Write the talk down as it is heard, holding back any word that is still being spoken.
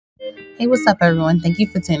Hey, what's up, everyone? Thank you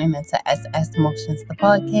for tuning into SS Motions, the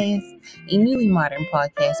podcast, a newly modern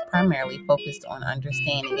podcast primarily focused on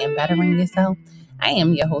understanding and bettering yourself. I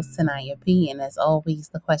am your host, Tanaya P, and as always,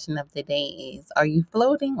 the question of the day is: are you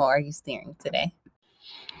floating or are you steering today?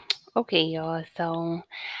 Okay, y'all. So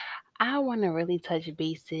I want to really touch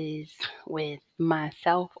bases with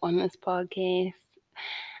myself on this podcast.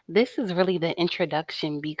 This is really the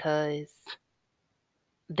introduction because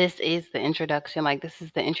this is the introduction. Like, this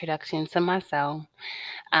is the introduction to myself,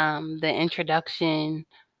 the introduction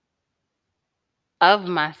of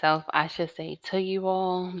myself, I should say, to you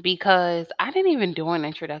all, because I didn't even do an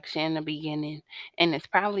introduction in the beginning. And it's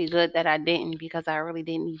probably good that I didn't because I really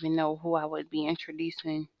didn't even know who I would be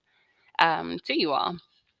introducing to you all.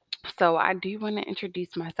 So I do want to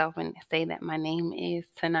introduce myself and say that my name is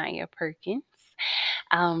Tanaya Perkins.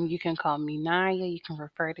 You can call me Naya. You can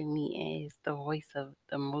refer to me as the voice of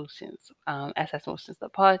the motions, SS Motions, the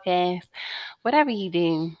podcast. Whatever you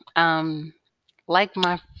do, like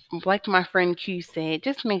my like my friend Q said,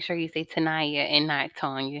 just make sure you say Tanaya and not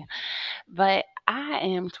Tanya. But I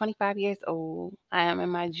am 25 years old. I am in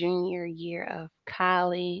my junior year of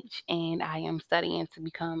college, and I am studying to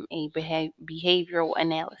become a behavioral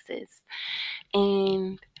analysis.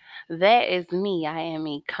 And that is me. I am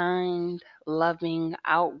a kind, loving,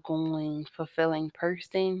 outgoing, fulfilling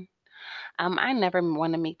person. I never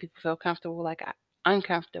want to make people feel comfortable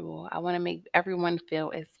uncomfortable. I want to make everyone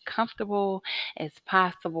feel as comfortable as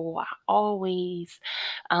possible. I always,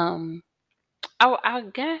 um, I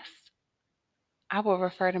guess I will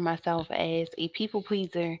refer to myself as a people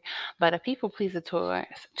pleaser, but a people pleaser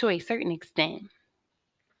to a certain extent.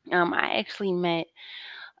 I actually met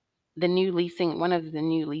one of the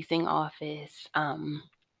new leasing office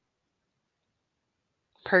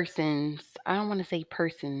persons. I don't want to say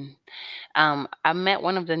person. I met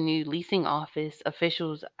one of the new leasing office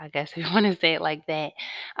officials, I guess if you want to say it like that.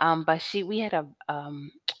 But we had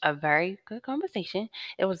a very good conversation.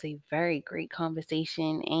 It was a very great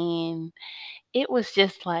conversation, and it was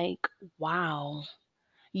just like, wow,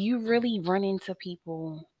 you really run into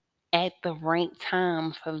people at the right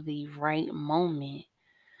time for the right moment.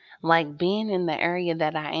 Like being in the area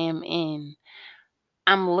that I am in,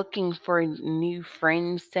 I'm looking for new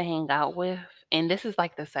friends to hang out with. And this is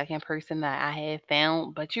like the second person that I have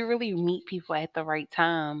found, but you really meet people at the right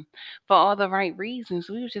time for all the right reasons.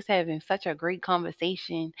 We was just having such a great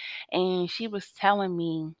conversation, and she was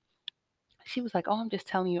like, "Oh, I'm just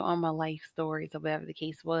telling you all my life stories," or whatever the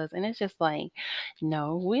case was. And it's just like,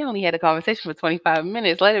 no, we only had a conversation for 25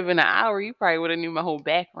 minutes. Let it have been an hour, you probably would have knew my whole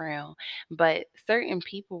background. But certain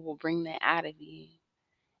people will bring that out of you,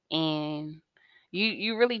 and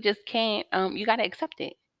you really just can't. You got to accept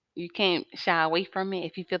it. You can't shy away from it.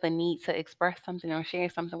 If you feel the need to express something or share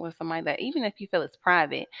something with somebody, that even if you feel it's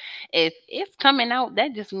private, if it's coming out,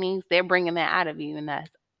 that just means they're bringing that out of you, and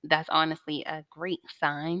that's honestly a great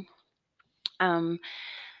sign. um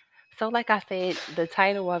so like I said, the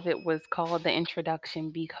title of it was called the introduction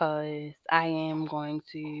because I am going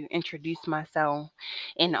to introduce myself,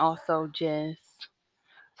 and also just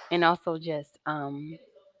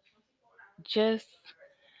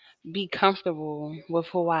be comfortable with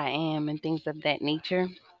who I am and things of that nature.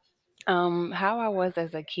 How I was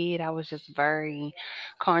as a kid, I was just very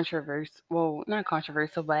controversial. Well, not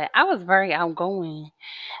controversial, but I was very outgoing.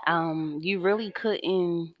 You really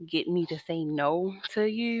couldn't get me to say no to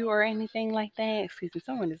you or anything like that. Excuse me,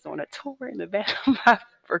 someone is on a tour in the back of my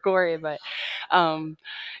recording, but um,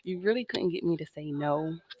 you really couldn't get me to say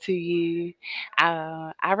no to you.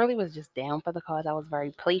 I really was just down for the cause. I was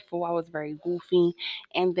very playful. I was very goofy,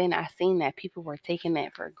 and then I seen that people were taking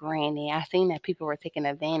that for granted. I seen that people were taking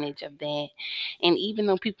advantage of that, and even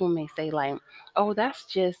though people may say like, "Oh, that's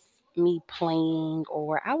just me playing,"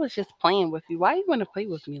 or "I was just playing with you. Why you want to play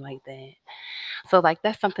with me like that?" So like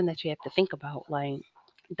that's something that you have to think about. Like,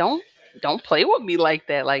 don't don't play with me like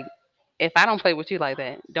that. Like, if I don't play with you like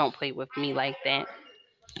that, don't play with me like that.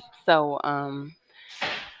 So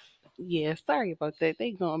yeah, sorry about that.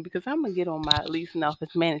 They gone because I'm gonna get on my leasing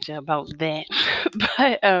office manager about that.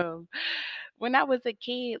 But when I was a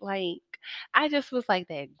kid, like I just was like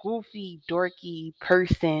that goofy, dorky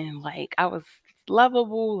person. Like I was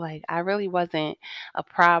lovable. Like I really wasn't a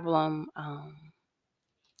problem.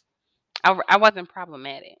 I wasn't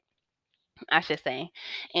problematic, I should say.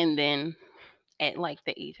 And then at like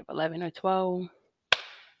the age of 11 or 12,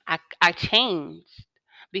 I changed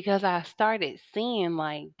because I started seeing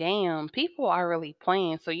like, damn, people are really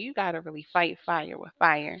playing. So you got to really fight fire with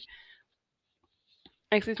fire.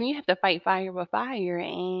 Excuse me, you have to fight fire with fire,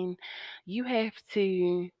 and you have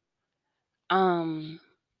to um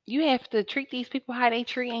you have to treat these people how they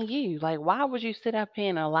treating you. Like, why would you sit up here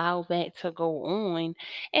and allow that to go on?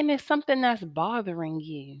 And it's something that's bothering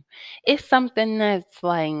you. It's something that's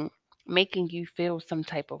like making you feel some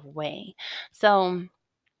type of way. So,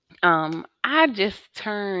 I just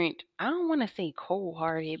turned, I don't want to say cold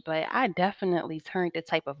hearted, but I definitely turned the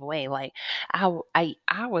type of way. Like I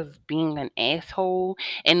was being an asshole,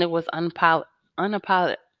 and it was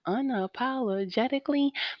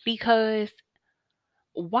unapologetically, because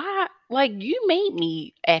why, like, you made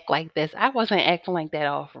me act like this. I wasn't acting like that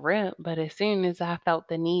off rip, but as soon as I felt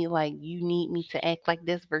the need, like, you need me to act like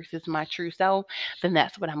this versus my true self, then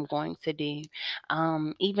that's what I'm going to do.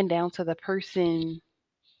 Even down to the person,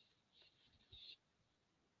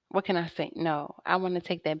 what can I say? No, I want to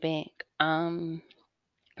take that back.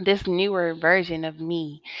 This newer version of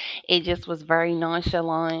me, it just was very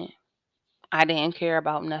nonchalant. I didn't care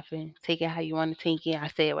about nothing. Take it how you want to take it. I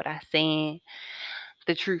said what I said.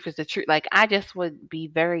 The truth is the truth. Like, I just would be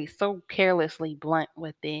very so carelessly blunt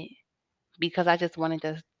with it, because I just wanted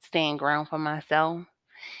to stand ground for myself.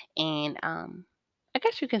 And I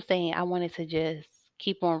guess you can say I wanted to just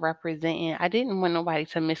keep on representing. I didn't want nobody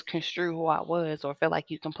to misconstrue who I was or feel like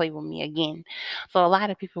you can play with me again. So a lot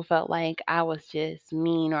of people felt like I was just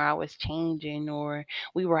mean, or I was changing, or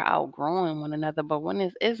we were outgrowing one another. But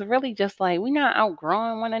when it's really just like, we're not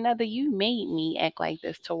outgrowing one another. You made me act like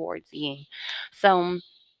this towards you. So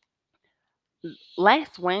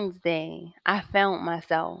last Wednesday, I found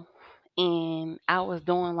myself, and I was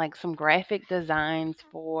doing like some graphic designs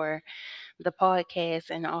for the podcast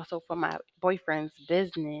and also for my boyfriend's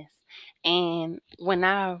business. And when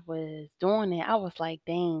I was doing it, I was like,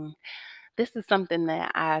 dang, this is something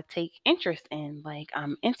that I take interest in. Like,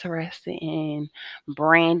 I'm interested in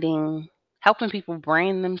branding, helping people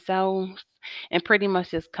brand themselves, and pretty much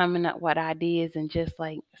just coming up with ideas and just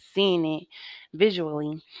like seeing it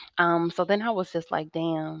visually. So then I was just like,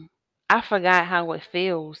 damn, I forgot how it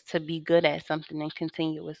feels to be good at something and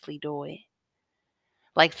continuously do it.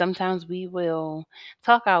 Like, sometimes we will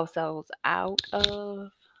talk ourselves out of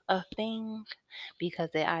a thing because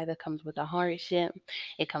it either comes with a hardship,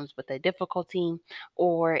 it comes with a difficulty,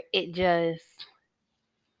 or it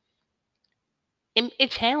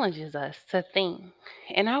challenges us to think.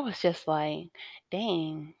 And I was just like,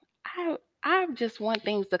 dang, I just want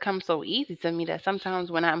things to come so easy to me that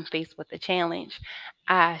sometimes when I'm faced with a challenge,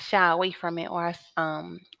 I shy away from it, or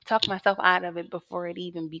I talk myself out of it before it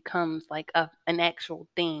even becomes like an actual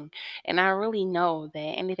thing. And I really know that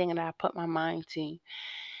anything that I put my mind to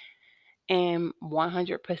and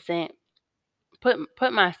 100%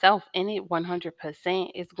 put myself in it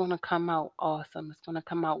 100%, it's going to come out awesome. It's going to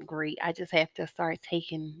come out great. I just have to start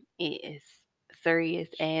taking it as serious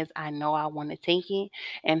as I know I want to take it,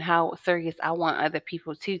 and how serious I want other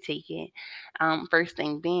people to take it. First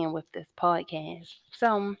thing being with this podcast.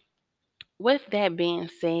 So with that being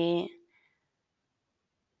said,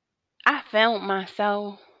 I found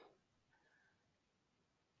myself,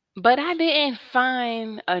 but I didn't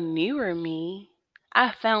find a newer me.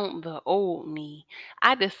 I found the old me.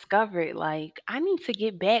 I discovered, like, I need to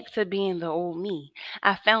get back to being the old me.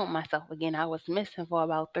 I found myself again. I was missing for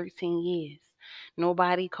about 13 years.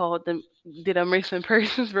 Nobody called them, did a missing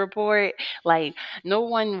persons report. Like, no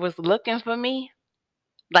one was looking for me.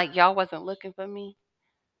 Like, y'all wasn't looking for me.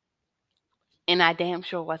 And I damn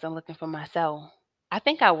sure wasn't looking for myself. I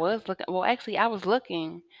think I was looking. Well, actually, I was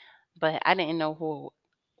looking, but I didn't know who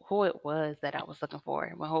it was that I was looking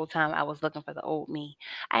for. The whole time I was looking for the old me.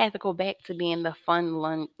 I had to go back to being the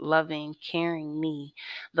fun, loving, caring me,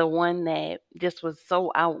 the one that just was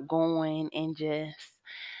so outgoing and just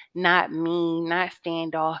not mean, not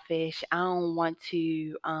standoffish. I don't want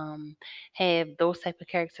to have those type of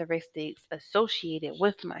characteristics associated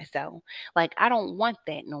with myself. Like, I don't want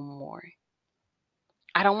that no more.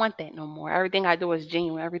 I don't want that no more. Everything I do is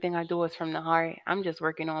genuine. Everything I do is from the heart. I'm just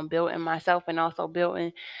working on building myself and also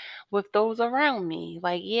building with those around me.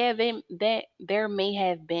 Like, yeah, that there may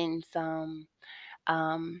have been um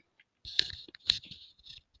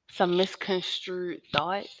some misconstrued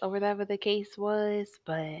thoughts or whatever the case was,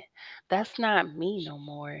 but that's not me no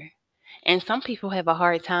more. And some people have a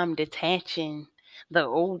hard time detaching the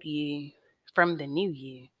old you from the new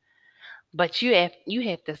you. But you have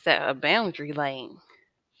to set a boundary, like,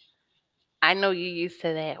 I know you're used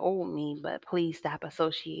to that old me, but please stop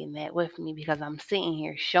associating that with me, because I'm sitting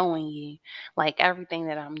here showing you, like, everything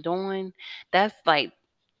that I'm doing. That's like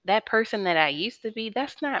that person that I used to be,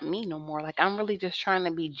 that's not me no more. Like, I'm really just trying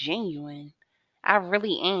to be genuine. I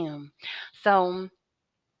really am. So,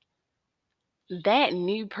 that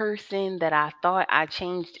new person that I thought I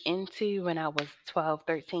changed into when I was 12,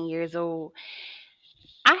 13 years old,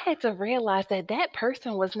 I had to realize that that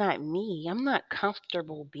person was not me. I'm not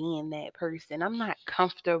comfortable being that person. I'm not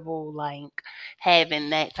comfortable like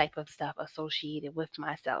having that type of stuff associated with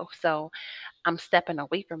myself. So I'm stepping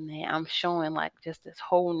away from that. I'm showing like just this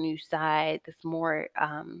whole new side, this more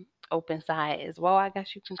open side as well. I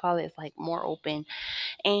guess you can call it. It's like more open.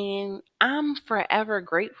 And I'm forever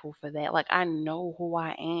grateful for that. Like I know who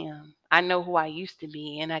I am. I know who I used to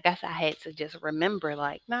be. And I guess I had to just remember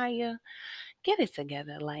like, Naya, get it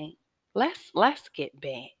together. Like let's get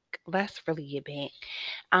back. Let's really get back.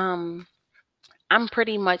 Um, I'm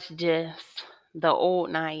pretty much just the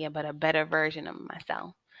old Naya, but a better version of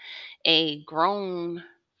myself. A grown,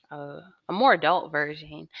 a more adult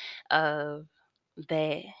version of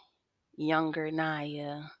that younger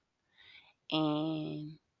Naya.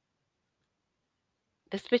 And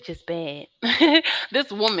this bitch is bad.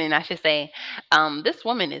 This woman, I should say, this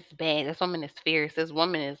woman is bad. This woman is fierce. This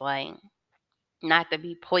woman is like not to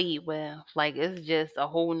be played with. Like it's just a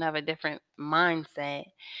whole nother different mindset.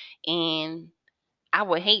 And I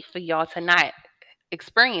would hate for y'all to not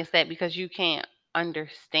experience that because you can't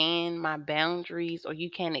understand my boundaries or you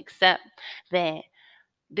can't accept that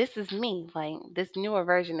this is me, like this newer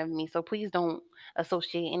version of me. So please don't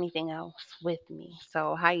associate anything else with me.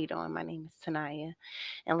 So how you doing? My name is Tanaya.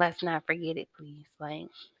 And let's not forget it, please. Like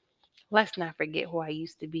let's not forget who I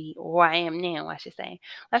used to be or who I am now, I should say.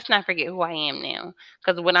 Let's not forget who I am now.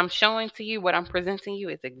 Because what I'm showing to you, what I'm presenting you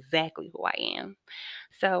is exactly who I am.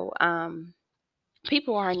 So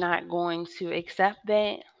people are not going to accept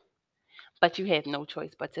that, but you have no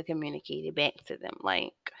choice but to communicate it back to them.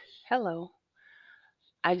 Like, hello,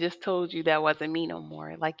 I just told you that wasn't me no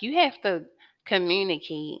more. Like you have to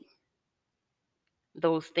communicate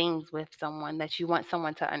those things with someone that you want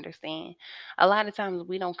someone to understand. A lot of times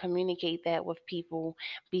we don't communicate that with people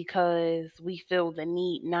because we feel the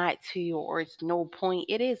need not to or it's no point.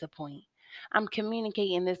 It is a point. I'm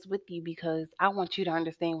communicating this with you because I want you to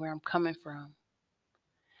understand where I'm coming from.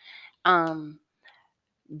 Um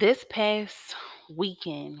this past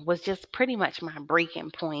weekend was just pretty much my breaking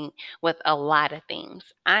point with a lot of things.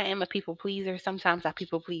 I am a people pleaser. Sometimes I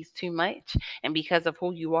people please too much. And because of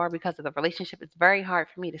who you are, because of the relationship, it's very hard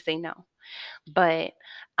for me to say no. But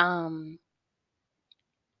um,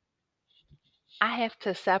 I have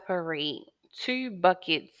to separate two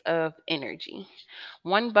buckets of energy.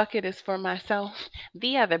 One bucket is for myself,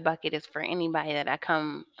 the other bucket is for anybody that I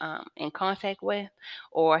come in contact with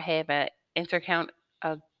or have a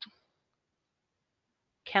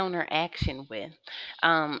counteraction with.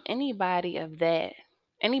 Anybody of that,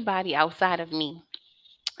 anybody outside of me,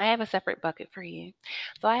 I have a separate bucket for you.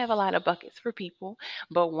 So I have a lot of buckets for people,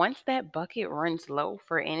 but once that bucket runs low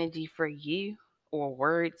for energy for you, or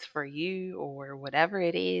words for you, or whatever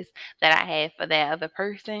it is that I have for that other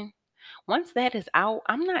person, once that is out,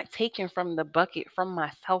 I'm not taking from the bucket from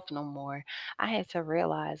myself no more. I had to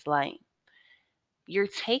realize like you're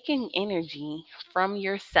taking energy from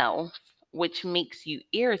yourself, which makes you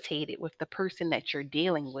irritated with the person that you're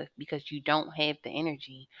dealing with because you don't have the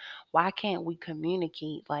energy. Why can't we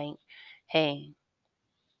communicate like, hey,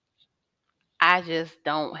 I just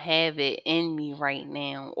don't have it in me right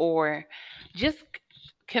now, or just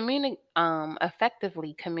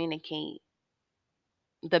effectively communicate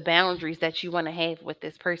the boundaries that you want to have with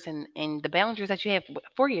this person and the boundaries that you have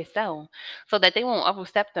for yourself so that they won't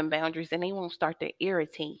overstep them boundaries and they won't start to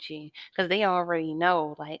irritate you because they already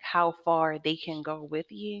know like how far they can go with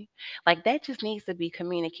you. Like that just needs to be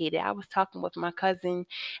communicated. I was talking with my cousin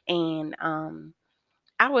and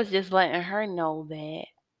I was just letting her know that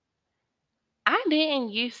I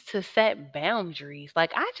didn't used to set boundaries.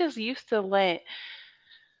 Like I just used to let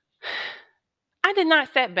I did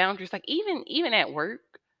not set boundaries. Like even at work,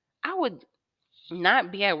 I would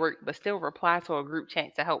not be at work but still reply to a group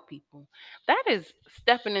chat to help people. That is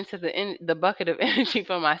stepping into the bucket of energy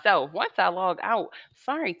for myself. Once I log out,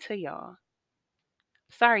 sorry to y'all.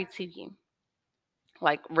 Sorry to you.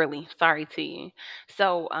 Like really, sorry to you.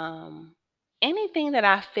 So anything that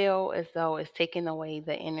I feel as though is taking away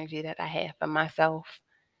the energy that I have for myself,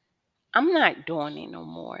 I'm not doing it no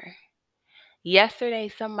more. Yesterday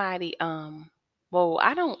somebody well,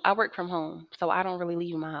 I work from home, so I don't really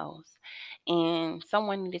leave my house. And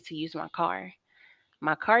someone needed to use my car.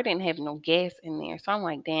 my car didn't have no gas in there. So I'm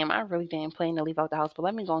like, damn, I really didn't plan to leave out the house, but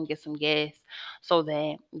let me go and get some gas so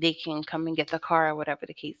that they can come and get the car or whatever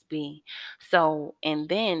the case be. So, and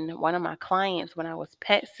then one of my clients, when I was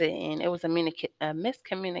pet sitting, it was a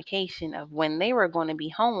miscommunication of when they were going to be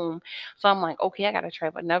home. So I'm like, okay, I got to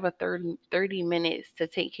travel another 30 minutes to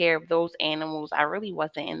take care of those animals. I really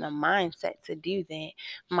wasn't in the mindset to do that.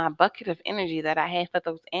 My bucket of energy that I had for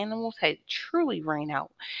those animals had truly ran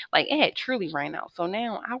out. Like it had truly ran out. So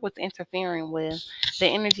now I was interfering with the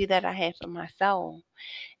energy that I had for myself.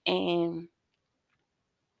 And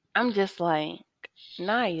I'm just like,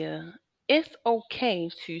 Naya, it's okay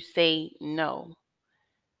to say no.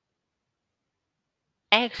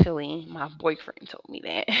 Actually, my boyfriend told me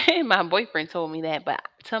that. My boyfriend told me that, but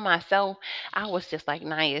to myself, I was just like,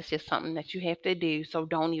 Naya, it's just something that you have to do, so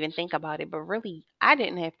don't even think about it. But really, I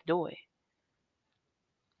didn't have to do it.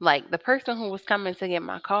 Like the person who was coming to get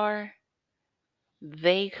my car,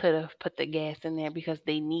 they could have put the gas in there because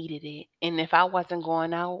they needed it. And if I wasn't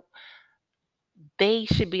going out, they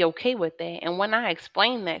should be okay with that. And when I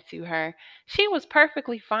explained that to her, she was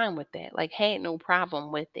perfectly fine with that, like, had no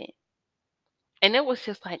problem with it. And it was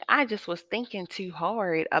just like, I just was thinking too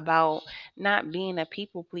hard about not being a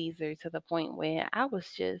people pleaser to the point where I was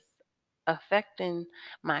just affecting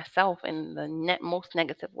myself in the most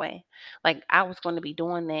negative way. Like, I was going to be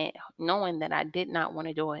doing that knowing that I did not want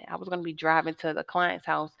to do it. I was going to be driving to the client's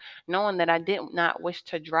house knowing that I did not wish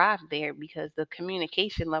to drive there because the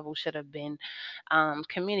communication level should have been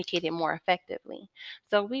communicated more effectively.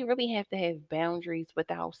 So, we really have to have boundaries with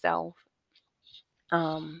ourselves,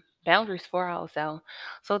 boundaries for ourselves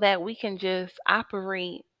so that we can just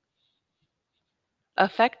operate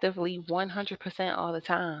effectively 100% all the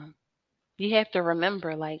time. You have to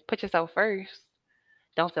remember, like, put yourself first.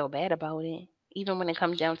 Don't feel bad about it. Even when it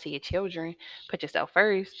comes down to your children, put yourself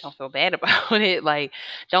first. Don't feel bad about it. Like,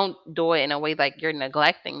 don't do it in a way like you're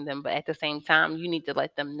neglecting them, but at the same time, you need to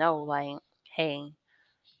let them know, like, hey,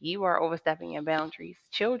 you are overstepping your boundaries.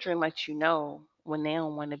 Children let you know when they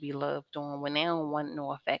don't want to be loved on, when they don't want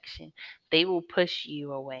no affection. They will push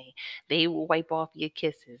you away. They will wipe off your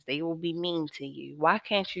kisses. They will be mean to you. Why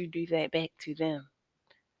can't you do that back to them?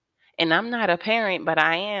 And I'm not a parent, but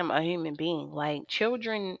I am a human being. Like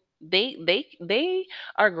children, they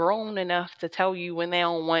are grown enough to tell you when they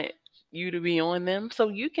don't want you to be on them. So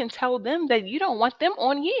you can tell them that you don't want them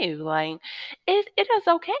on you. Like it is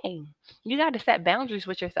okay. You got to set boundaries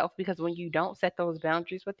with yourself because when you don't set those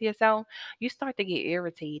boundaries with yourself, you start to get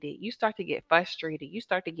irritated. You start to get frustrated. You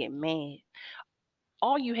start to get mad.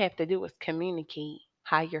 All you have to do is communicate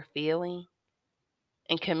how you're feeling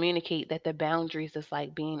and communicate that the boundaries is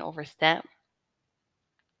like being overstepped.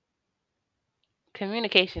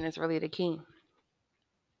 Communication is really the key.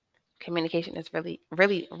 Communication is really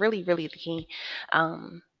the key.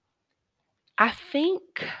 Um, I think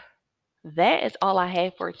that is all I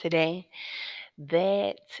have for today.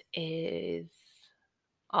 That is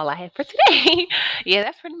all I have for today. Yeah,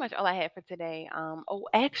 that's pretty much all I have for today. Oh,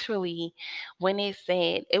 actually, when it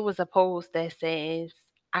said it was a post that says,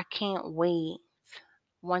 I can't wait.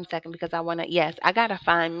 One second, because I wanna. Yes, I gotta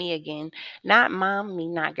find me again. Not mom me,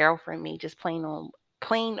 not girlfriend me. Just plain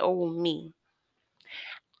old me.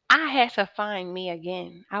 I had to find me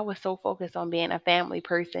again. I was so focused on being a family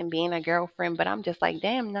person, being a girlfriend, but I'm just like,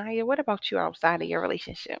 damn, Naya, what about you outside of your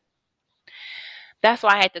relationship? That's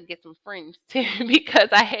why I had to get some friends too, because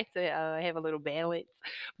I had to have a little balance.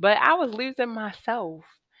 But I was losing myself.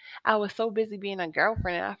 I was so busy being a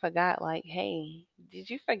girlfriend and I forgot, like, hey, did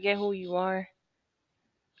you forget who you are?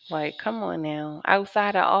 Like, come on now.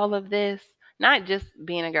 Outside of all of this, not just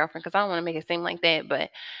being a girlfriend, because I don't want to make it seem like that, but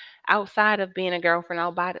outside of being a girlfriend,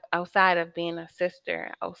 outside of being a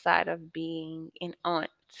sister, outside of being an aunt,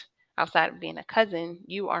 outside of being a cousin,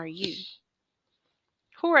 you are you.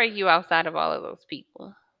 Who are you outside of all of those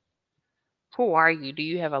people? Who are you? Do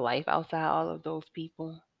you have a life outside all of those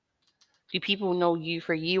people? Do people know you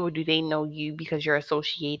for you, or do they know you because you're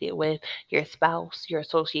associated with your spouse, you're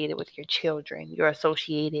associated with your children, you're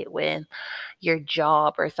associated with your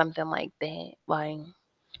job or something like that? Like,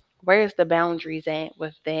 where's the boundaries at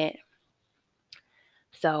with that?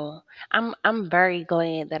 So I'm very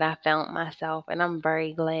glad that I found myself, and I'm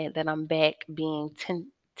very glad that I'm back being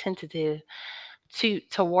tentative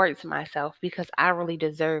towards myself because I really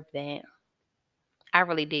deserve that. I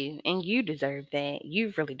really do, and you deserve that.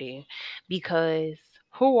 You really do, because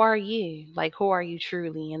who are you? Like, who are you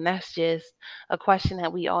truly? And that's just a question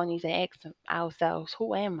that we all need to ask ourselves.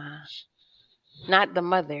 Who am I? Not the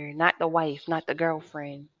mother, not the wife, not the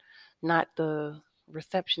girlfriend, not the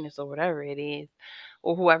receptionist or whatever it is,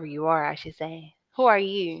 or whoever you are, I should say. Who are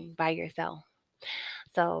you by yourself?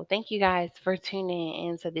 So thank you guys for tuning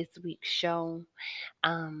into this week's show.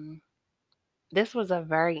 Um, this was a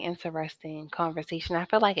very interesting conversation. I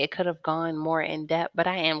feel like it could have gone more in depth, but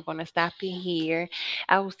I am going to stop you here.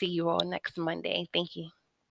 I will see you all next Monday. Thank you.